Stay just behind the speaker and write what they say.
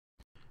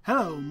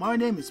Hello, my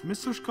name is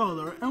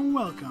MrSkoldor and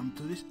welcome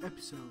to this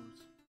episode.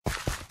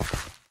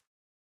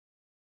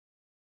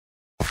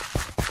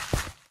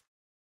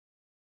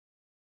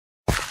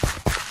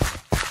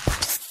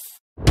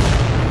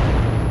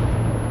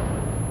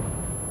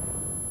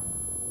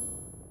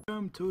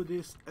 Welcome to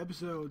this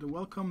episode,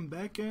 welcome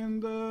back,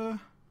 and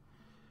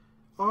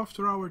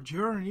after our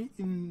journey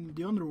in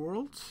the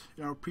underworld,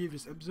 in our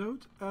previous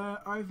episode,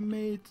 I've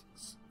made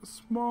a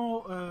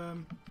small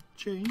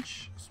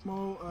change,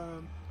 small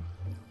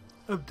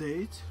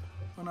update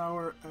on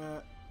our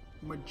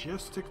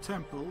majestic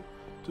temple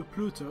to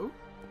Pluto.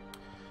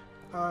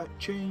 I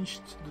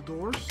changed the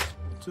doors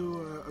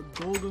to a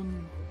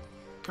golden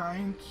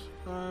kind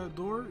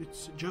door.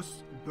 It's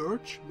just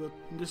birch, but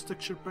in this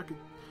texture pack it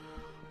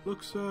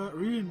looks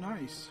really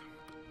nice.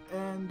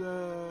 And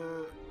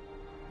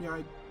yeah,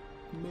 I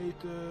made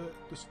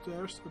the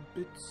stairs a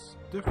bit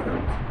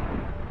different.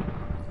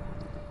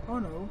 Oh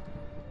no,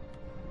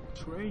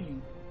 it's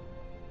raining.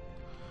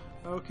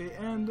 Okay,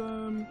 and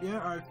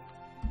yeah,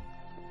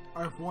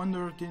 I've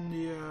wandered in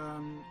the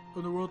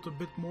underworld a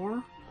bit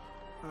more,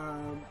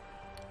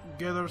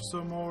 gathered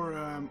some more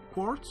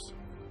quartz,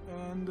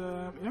 and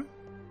yeah,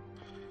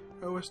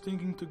 I was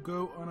thinking to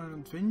go on an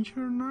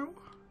adventure now,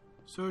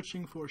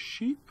 searching for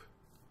sheep.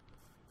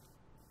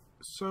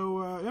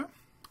 So yeah,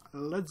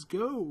 let's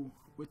go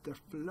with the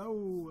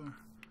flow.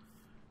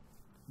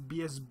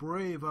 Be as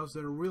brave as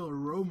a real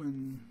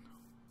Roman.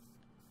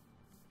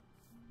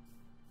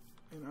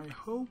 And I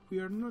hope we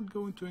are not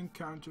going to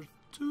encounter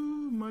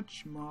too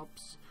much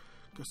mobs,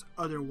 because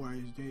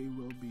otherwise they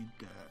will be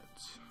dead.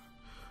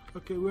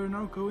 Okay, we're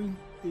now going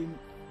in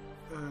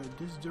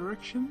this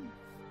direction.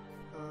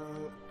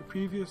 The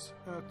previous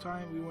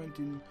time we went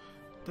in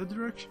that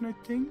direction, I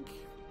think.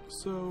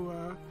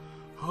 So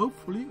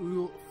hopefully we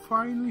will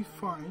finally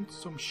find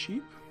some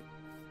sheep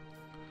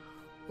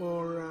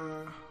or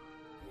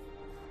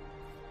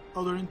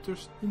other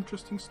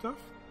interesting stuff.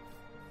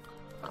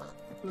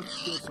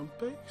 Let's kill some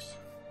pigs.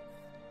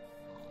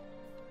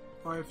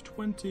 I have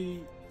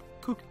 20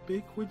 cooked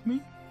pig with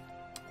me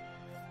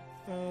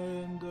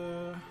and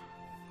a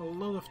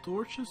lot of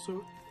torches.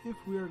 So if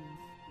we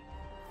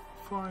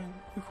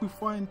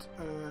find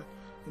a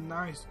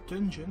nice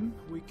dungeon,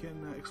 we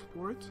can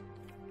explore it.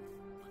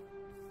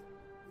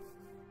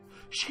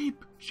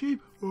 Sheep,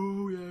 sheep!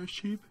 Oh yeah,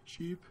 sheep,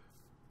 sheep!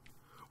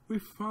 We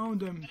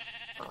found them.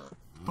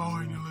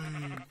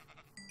 Finally,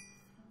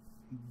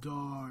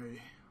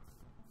 die.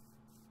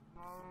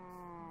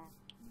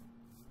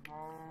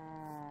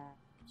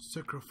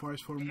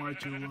 Sacrifice for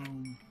mighty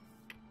Rome.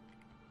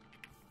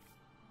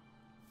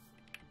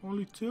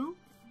 Only 2?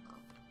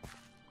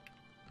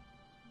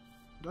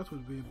 That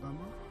would be a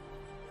bummer.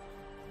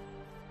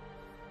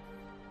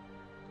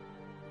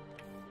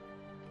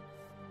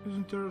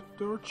 Isn't there a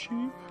third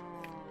sheep?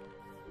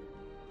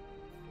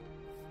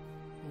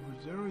 Over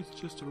there it's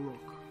just a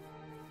rock.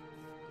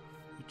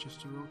 It's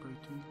just a rock, I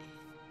think.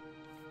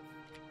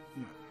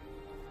 Yeah.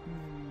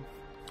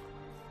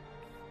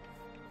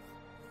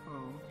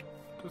 Oh.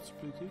 That's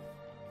pity.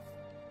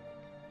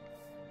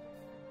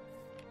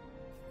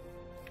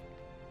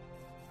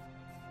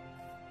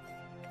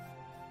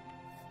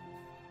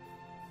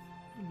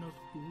 Not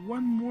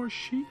one more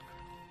sheep.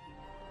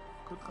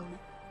 Got only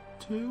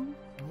 2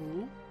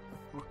 wool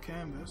or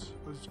canvas,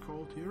 as it's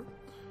called here,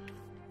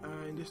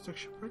 in this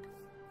texture pack.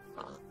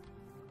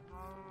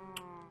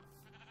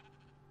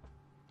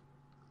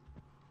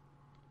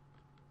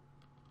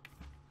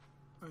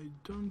 I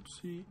don't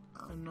see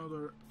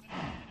another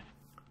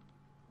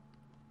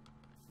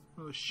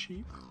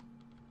sheep.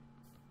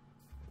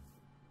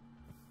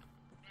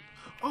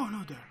 Oh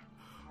no, there.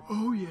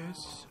 Oh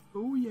yes,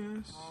 oh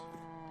yes.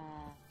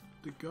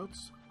 The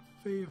gods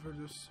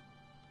favored us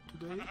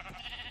today.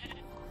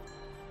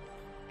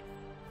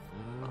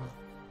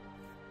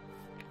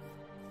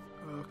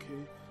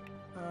 Okay.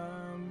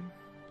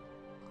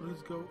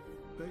 Let's go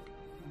back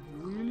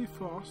really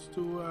fast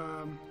to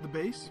the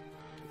base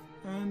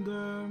and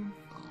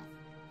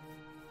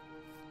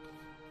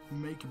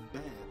make a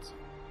bed.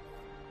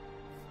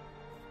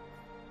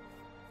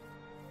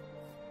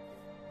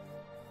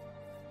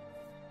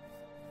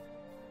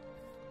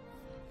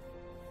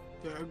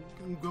 Yeah,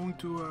 I'm going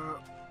to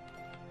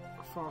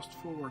fast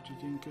forward, I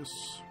think, because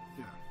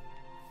yeah,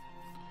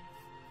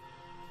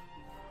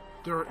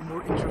 there are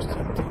more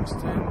interesting things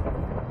than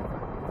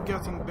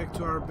getting back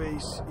to our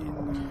base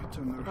in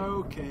Thunder.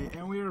 Okay,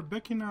 and we are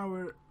back in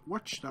our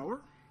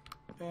watchtower,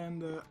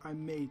 and I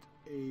made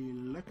a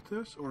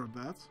lectus or a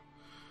bed.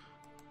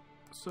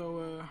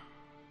 So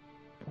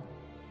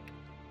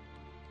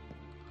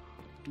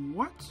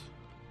what?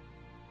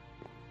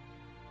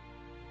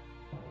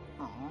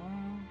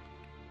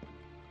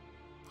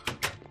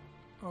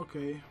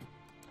 Okay,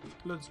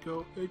 let's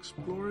go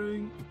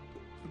exploring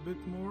a bit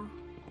more.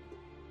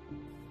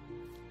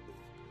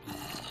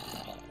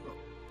 Oh.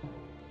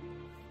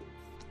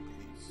 A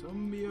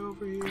zombie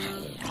over here.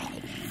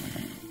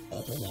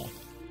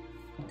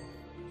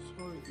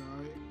 Sorry,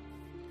 guy,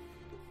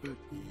 but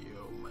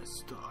you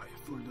must die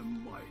for the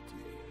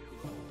mighty.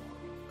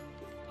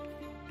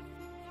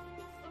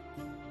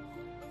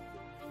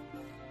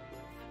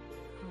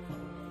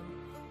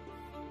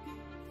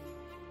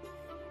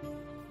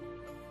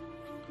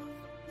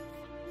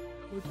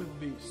 Should it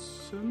be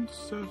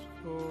sunset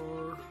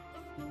or...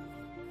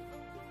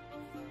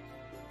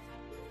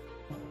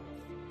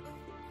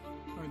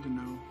 I don't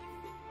know.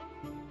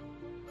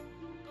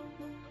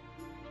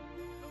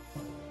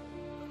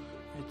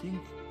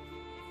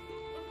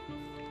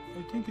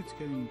 I think it's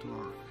getting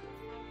dark.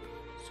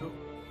 So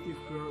if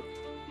we're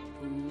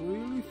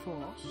really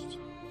fast,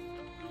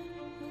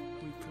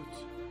 we could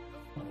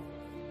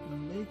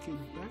make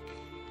it back,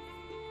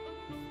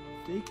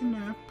 take a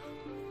nap,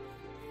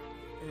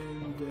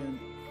 and then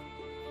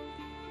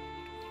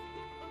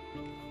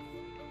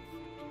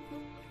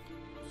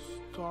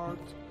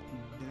start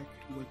back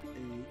with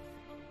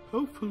a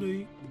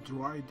hopefully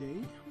dry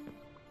day.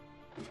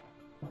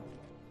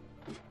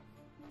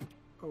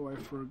 Oh, I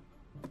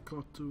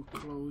forgot to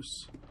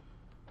close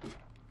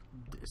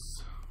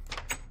this.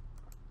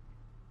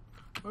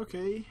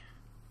 Okay.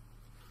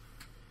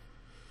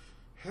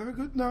 Have a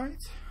good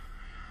night.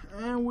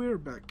 And we're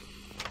back.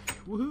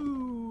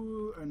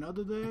 Woohoo!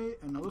 Another day,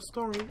 another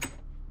story.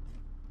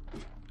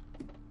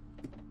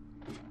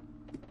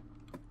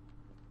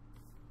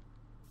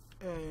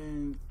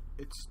 And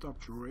it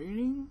stopped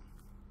raining.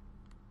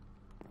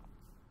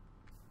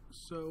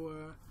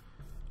 So,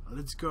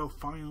 let's go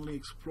finally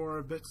explore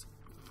a bit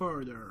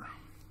further.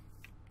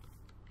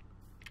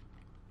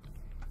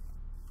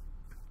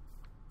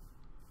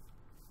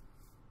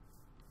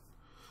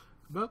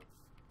 But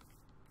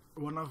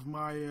one of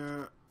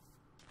my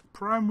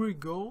primary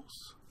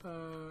goals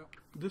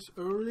this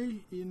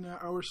early in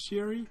our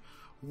series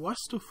was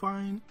to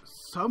find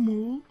some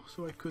wool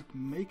so I could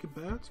make a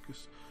bed,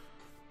 because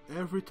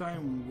every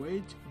time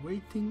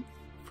waiting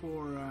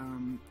for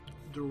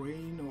the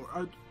rain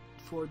or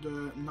for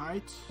the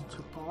night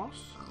to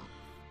pass,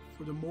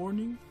 for the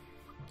morning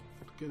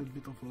to get a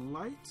bit of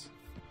light,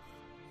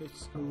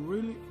 it's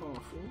really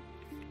awful.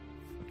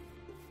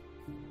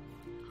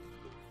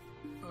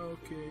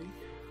 Okay,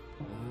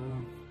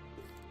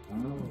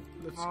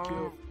 let's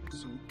kill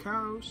some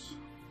cows.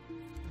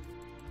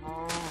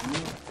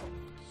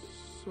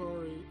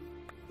 Sorry,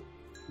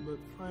 but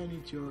I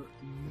need your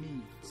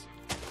meat.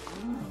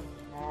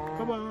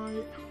 Bye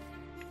bye.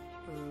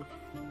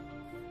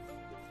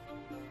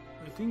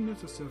 I think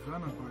that's a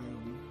savanna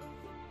biome.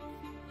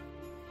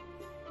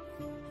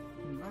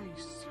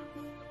 Nice.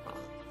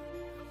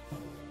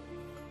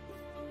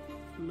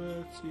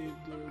 Let's see if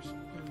there's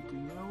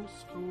anything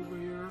else over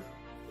here.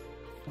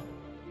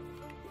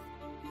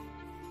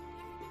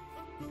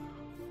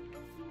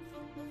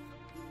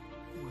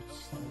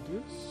 What's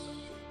this?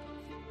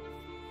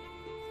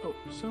 Oh,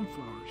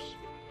 sunflowers.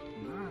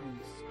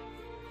 Nice.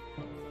 I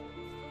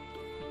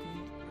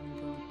think I'm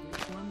gonna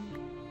take 1,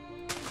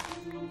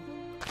 2,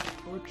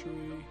 or 3,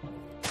 or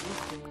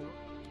 4,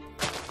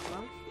 5.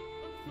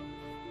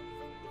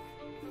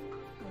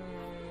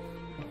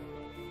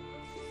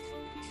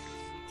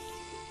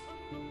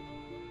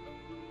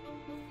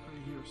 I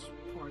hear a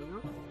spider.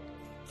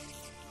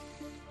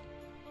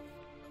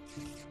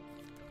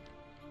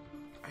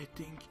 I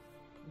think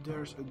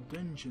there's a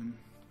dungeon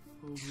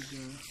over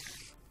there.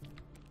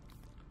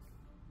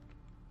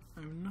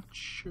 I'm not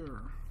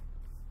sure.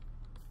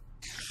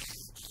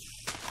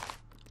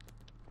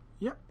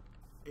 Yep,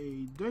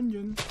 a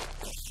dungeon.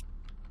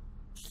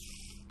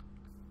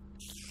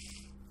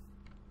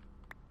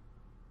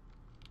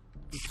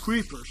 With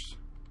creepers.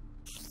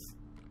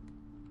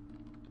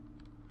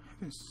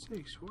 Heaven's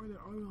sakes, why do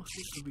I always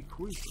have to be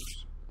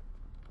creepers?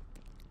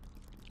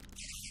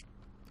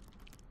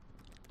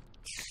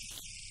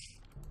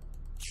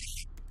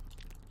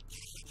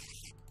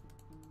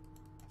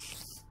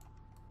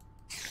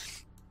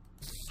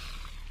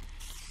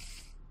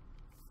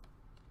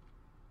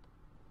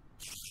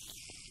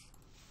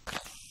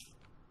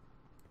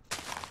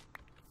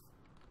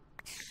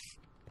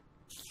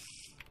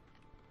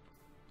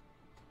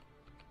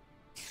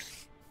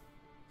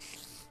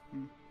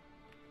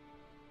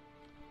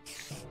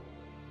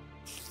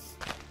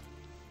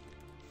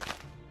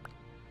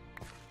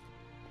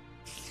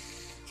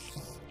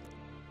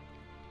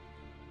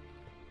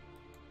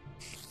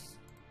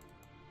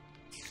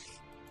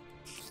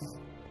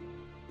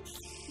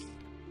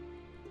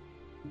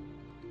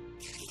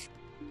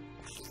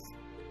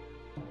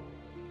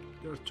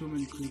 There are too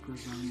many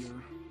creepers down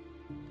there.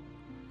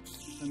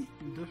 I'm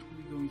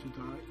definitely going to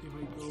die if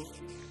I go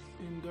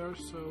in there,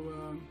 so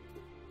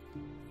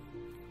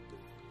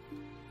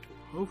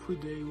hopefully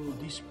they will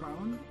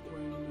despawn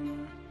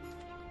when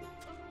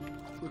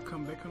we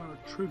come back on our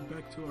trip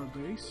back to our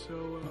base.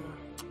 So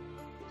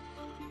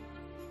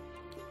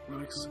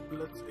let's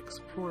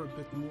explore a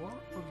bit more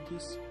of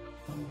this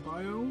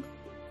biome.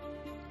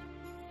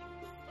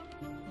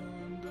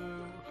 And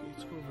okay,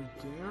 it's over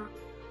there.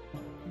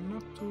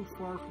 Not too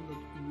far from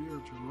that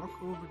weird rock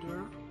over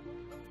there.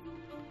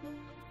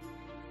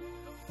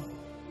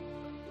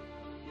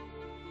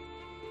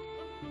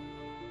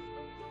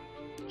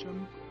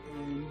 Jump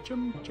and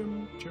jump,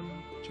 jump, jump,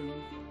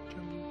 jump,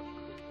 jump.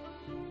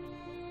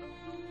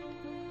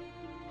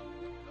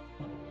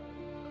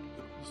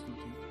 There's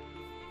nothing.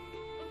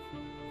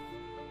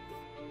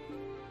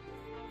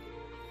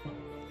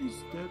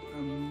 Is that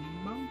a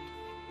mountain?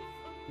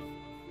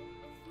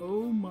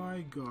 Oh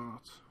my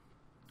god.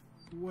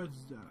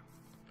 What's that?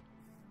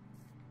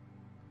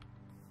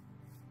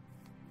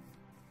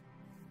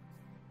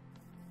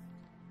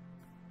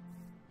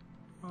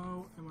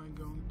 How am I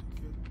going to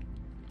get...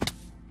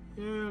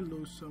 Yeah,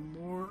 lose some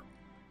more.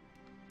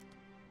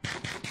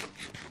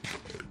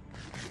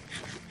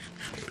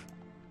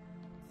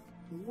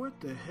 What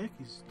the heck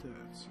is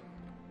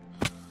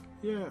that?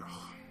 Yeah.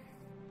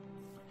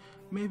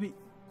 Maybe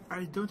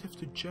I don't have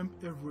to jump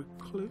every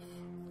cliff.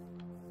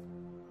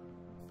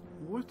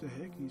 What the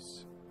heck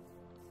is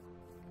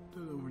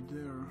that over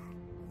there?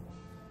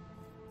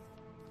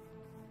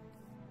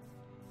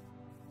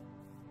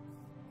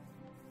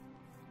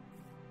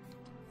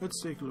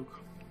 Let's take a look.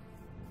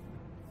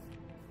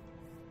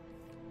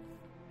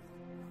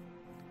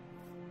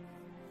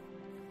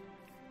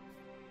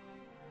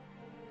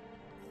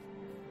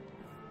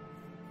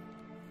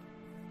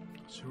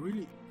 It's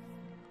really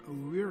a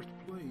weird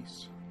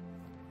place.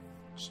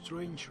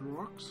 Strange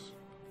rocks.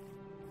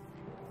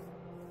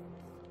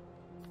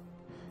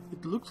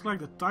 It looks like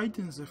the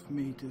Titans have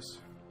made this.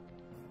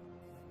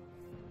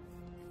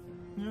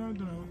 Yeah, I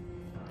don't know.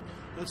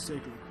 Let's take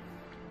a look.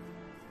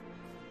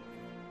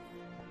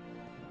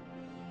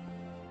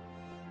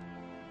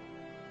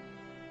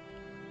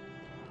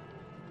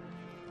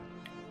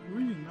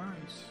 Really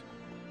nice.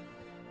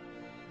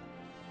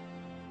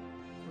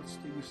 Let's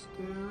take the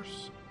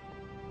stairs.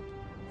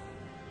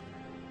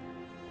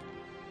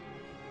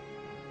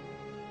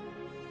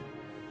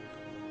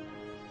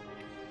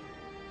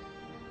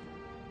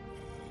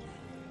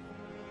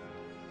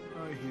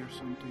 I hear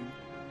something.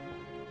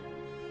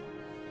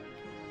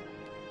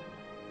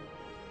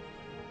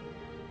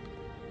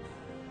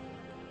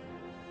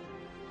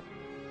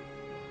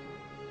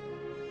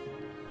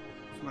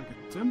 It's like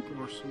a temple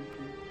or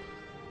something.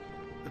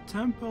 A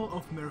Temple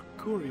of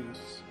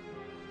Mercurius.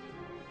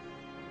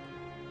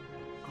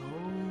 Oh.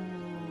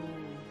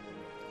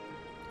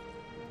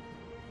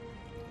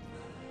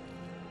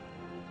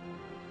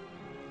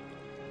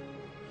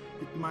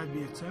 It might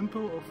be a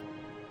temple of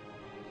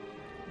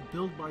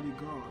built by the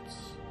gods.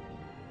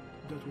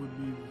 That would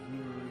be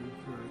very,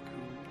 very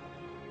cool.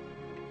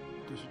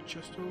 There's a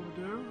chest over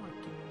there. I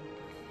think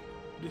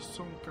this is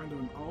some kind of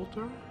an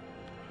altar.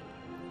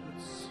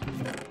 Let's see.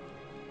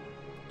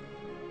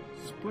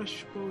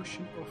 Splash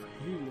potion of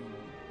healing.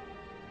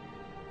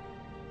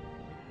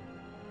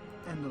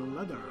 And a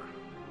ladder.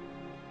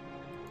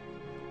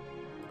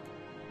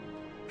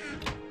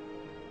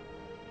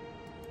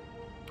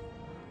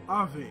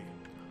 Ave,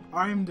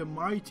 I am the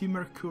mighty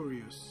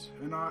Mercurius,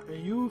 and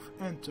you've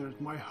entered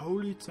my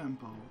holy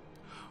temple.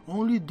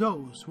 Only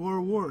those who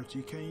are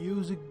worthy can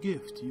use a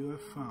gift you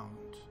have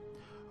found.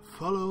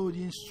 Follow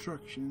the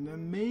instruction,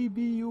 and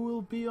maybe you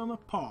will be on a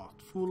path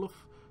full of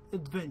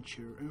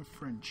adventure and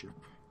friendship.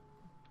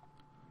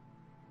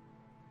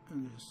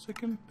 And the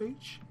second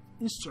page,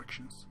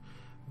 instructions.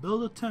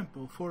 Build a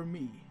temple for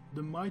me,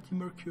 the mighty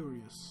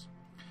Mercurius.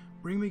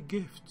 Bring me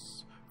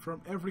gifts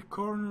from every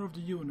corner of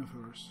the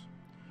universe.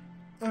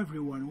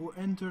 Everyone who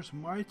enters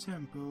my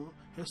temple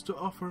has to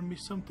offer me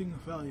something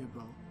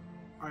valuable.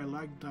 I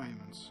like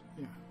diamonds,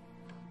 yeah.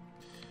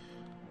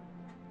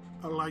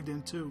 I like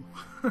them too.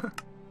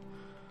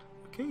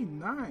 Okay,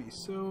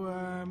 nice. So,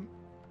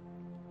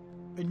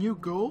 a new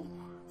goal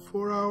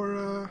for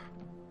our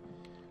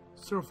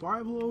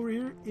survival over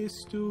here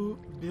is to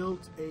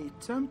build a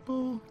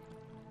temple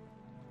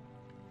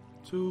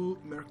to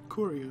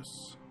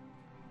Mercurius.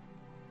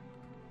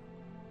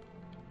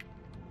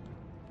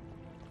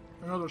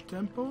 Another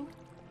temple.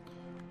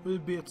 Will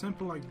it be a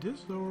temple like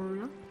this, or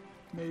yeah,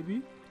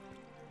 maybe?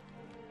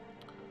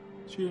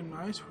 It's really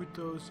nice with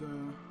those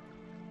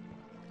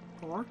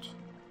art.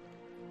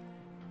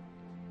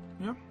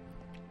 Yeah.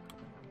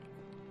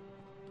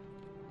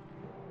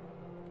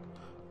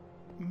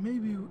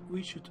 Maybe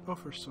we should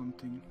offer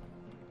something.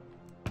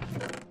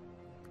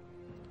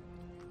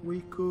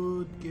 We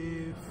could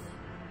give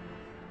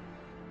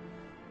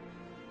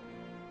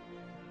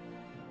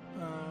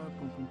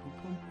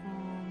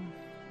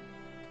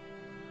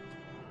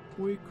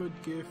we could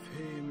give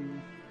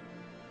him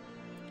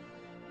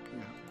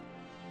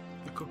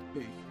a cooked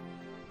pig.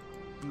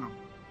 No.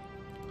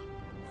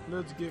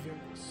 Let's give him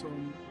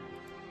some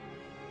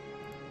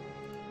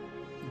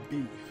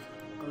beef.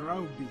 A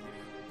raw beef.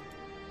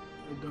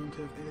 I don't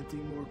have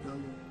anything more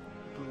valuable,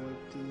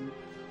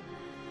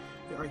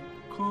 but I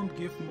can't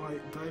give my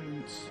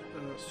diamond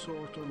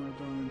sword or my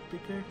diamond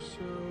pickaxe,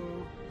 so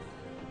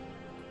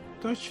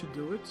that should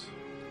do it.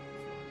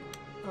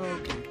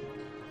 Okay.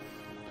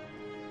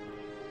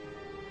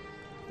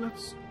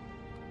 Let's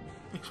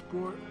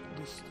explore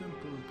this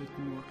temple a bit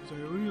more, because I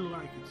really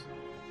like it.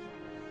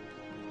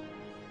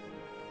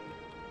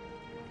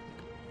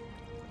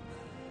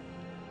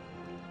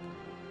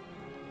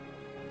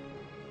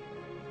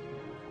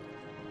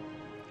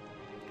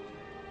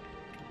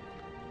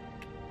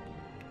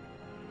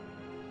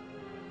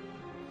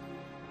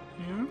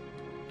 Yeah.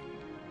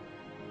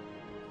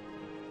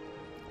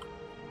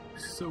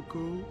 So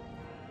cool.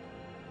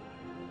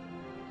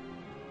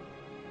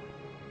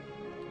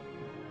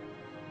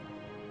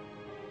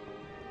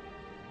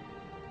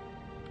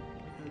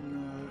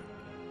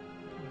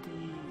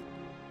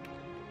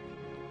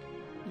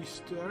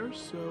 these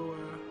stairs. So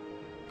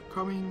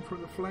coming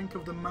from the flank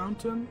of the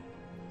mountain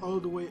all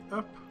the way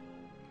up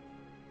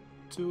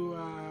to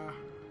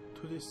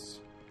this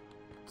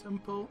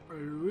temple. I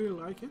really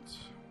like it.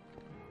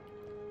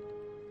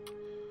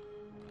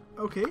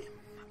 Okay,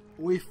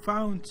 we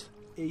found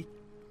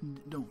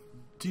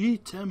the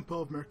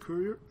Temple of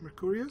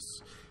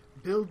Mercurius,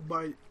 built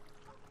by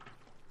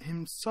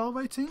himself,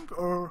 I think,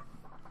 or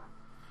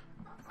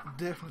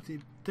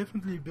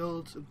definitely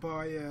built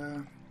by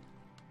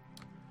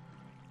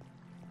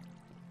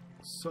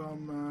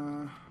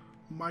some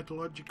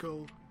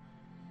mythological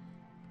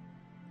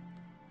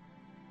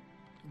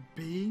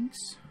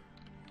beings,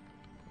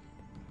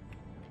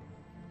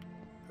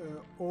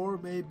 or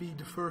maybe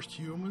the first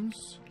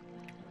humans.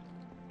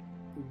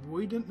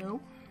 We don't know,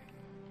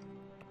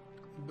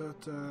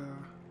 but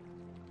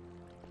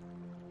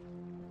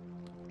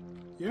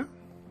yeah,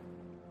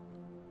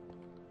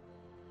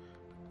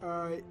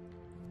 I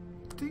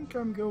think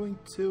I'm going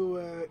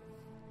to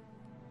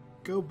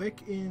go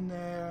back in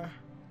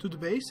to the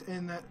base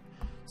and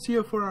see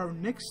you for our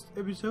next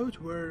episode,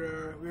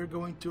 where we're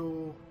going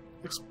to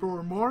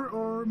explore more,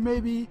 or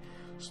maybe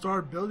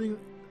start building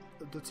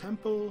the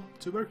Temple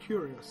to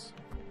Mercurius.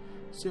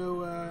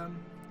 So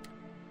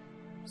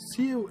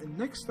see you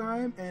next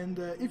time, and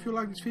if you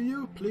like this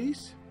video,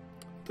 please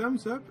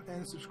thumbs up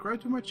and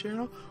subscribe to my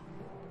channel.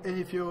 And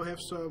if you have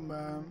some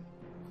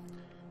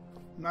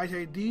nice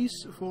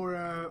ideas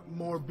for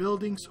more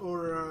buildings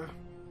or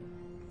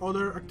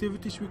other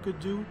activities we could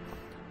do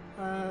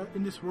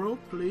in this world,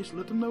 please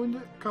let them know in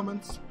the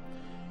comments.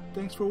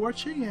 Thanks for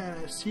watching,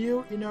 and see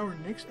you in our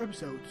next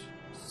episode.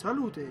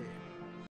 Salute!